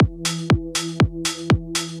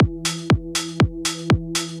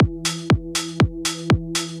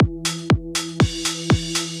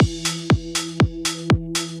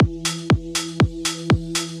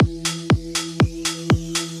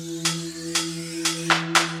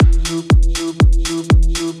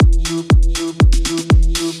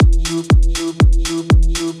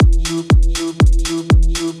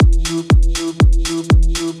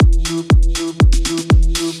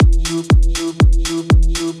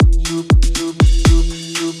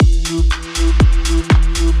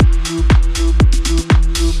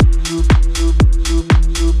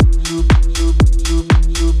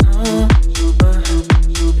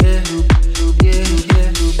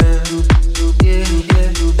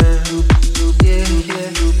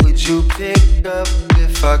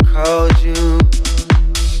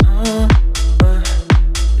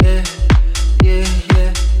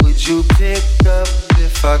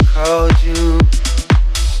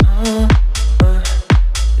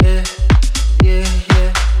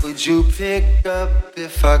pick up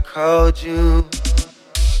if I called you?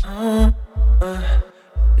 Yeah,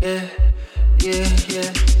 yeah,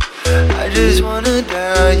 yeah. I just wanna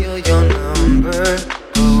dial your number,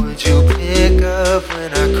 but would you pick up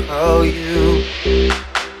when I call you?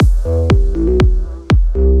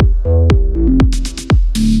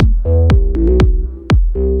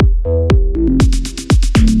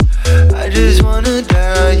 I just wanna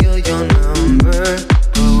dial your number,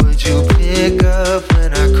 but would you pick up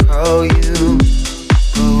when I call you?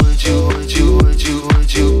 But would you? But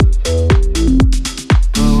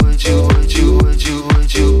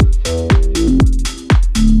would you?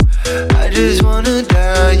 I just wanna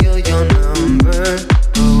dial your number,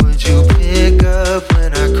 but would you pick up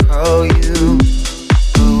when I call you?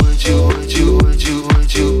 But would you? But would you? But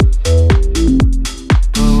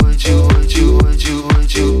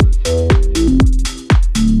would you?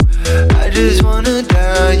 I just wanna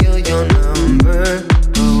dial your number,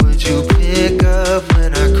 but would you pick up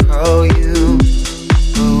when I call you?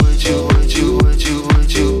 But would you? But would you?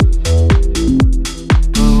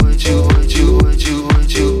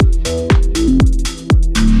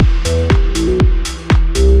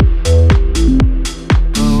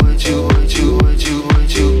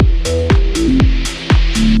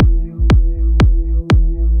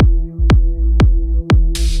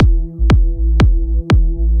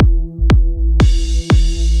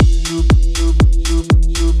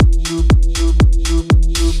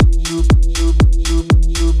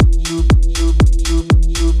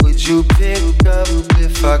 Would you pick up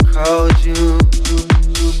if I called you?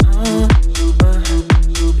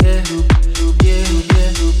 Yeah, yeah,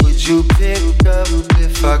 yeah. Would you pick up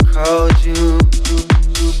if I called you?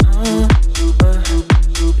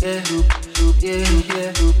 Yeah, yeah,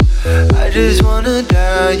 yeah. I just wanna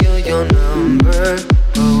dial your number,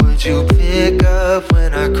 but would you pick up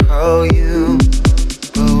when I call you?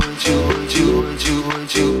 But would you? But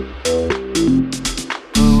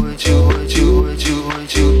would you? But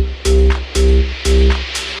would you?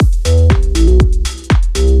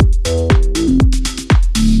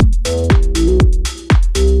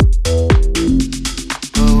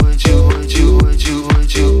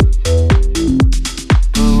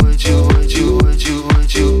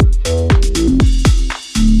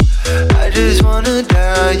 I just wanna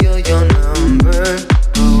dial your number,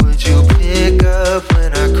 but would you pick up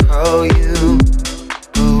when I call you?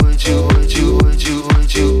 But would you? But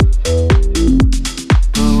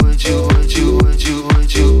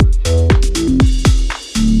would you?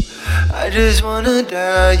 I just wanna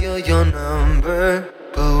dial your number,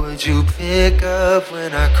 but would you pick up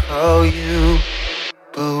when I call you?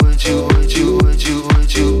 But would you?